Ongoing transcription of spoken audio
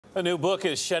A new book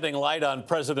is shedding light on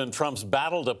President Trump's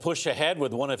battle to push ahead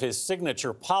with one of his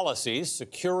signature policies,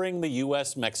 securing the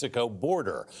U.S.-Mexico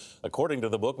border. According to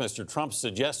the book, Mr. Trump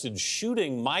suggested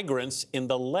shooting migrants in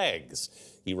the legs.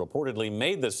 He reportedly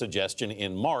made the suggestion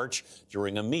in March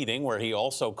during a meeting where he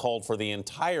also called for the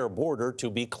entire border to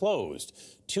be closed.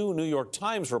 Two New York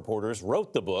Times reporters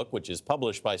wrote the book, which is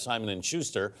published by Simon &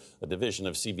 Schuster, a division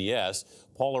of CBS.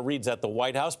 Paula Reid's at the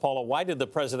White House. Paula, why did the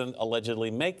president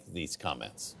allegedly make these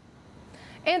comments?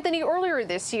 Anthony, earlier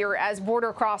this year, as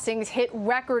border crossings hit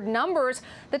record numbers,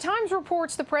 the Times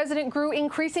reports the president grew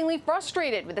increasingly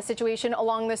frustrated with the situation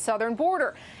along the southern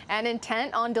border and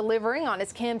intent on delivering on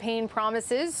his campaign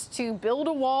promises to build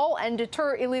a wall and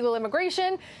deter illegal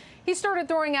immigration. He started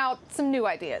throwing out some new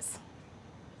ideas.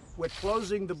 We're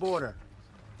closing the border.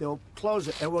 They'll close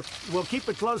it, and we'll keep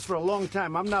it closed for a long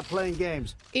time. I'm not playing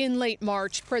games. In late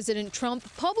March, President Trump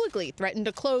publicly threatened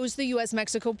to close the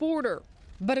U.S.-Mexico border.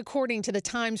 But according to the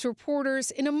Times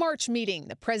reporters, in a March meeting,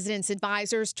 the president's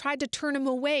advisors tried to turn him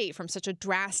away from such a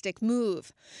drastic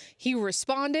move. He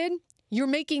responded, "You're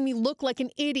making me look like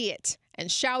an idiot,"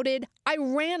 and shouted, "I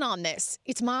ran on this.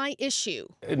 It's my issue."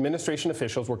 Administration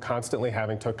officials were constantly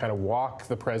having to kind of walk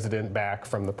the president back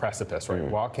from the precipice, right?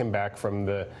 Walk him back from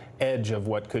the edge of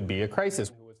what could be a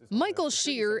crisis. Michael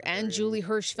Shear and Julie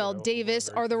Hirschfeld Davis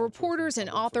are the reporters and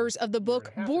authors of the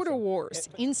book Border Wars,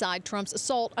 Inside Trump's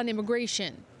Assault on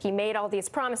Immigration. He made all these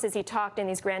promises. He talked in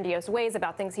these grandiose ways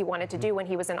about things he wanted to do when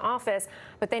he was in office,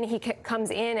 but then he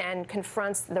comes in and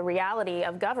confronts the reality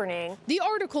of governing. The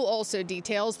article also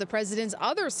details the president's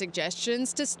other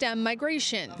suggestions to stem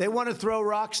migration. They want to throw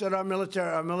rocks at our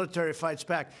military fights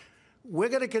back. We're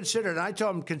going to consider it. And I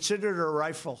told them, consider it a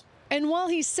rifle. And while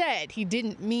he said he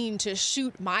didn't mean to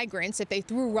shoot migrants if they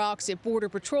threw rocks at Border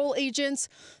Patrol agents,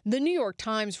 the New York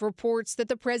Times reports that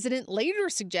the president later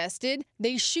suggested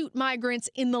they shoot migrants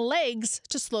in the legs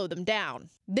to slow them down.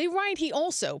 They write he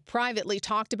also privately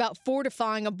talked about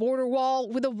fortifying a border wall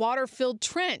with a water-filled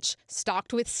trench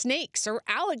stocked with snakes or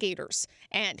alligators.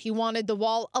 And he wanted the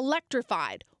wall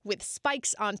electrified with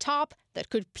spikes on top that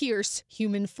could pierce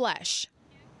human flesh.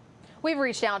 We've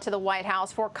reached out to the White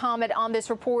House for comment on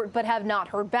this report, but have not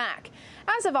heard back.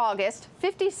 As of August,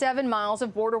 57 miles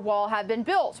of border wall have been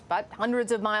built, but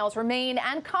hundreds of miles remain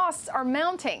and costs are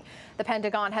mounting. The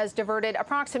Pentagon has diverted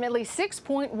approximately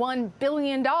 $6.1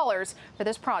 billion for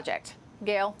this project.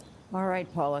 Gayle? All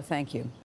right, Paula, thank you.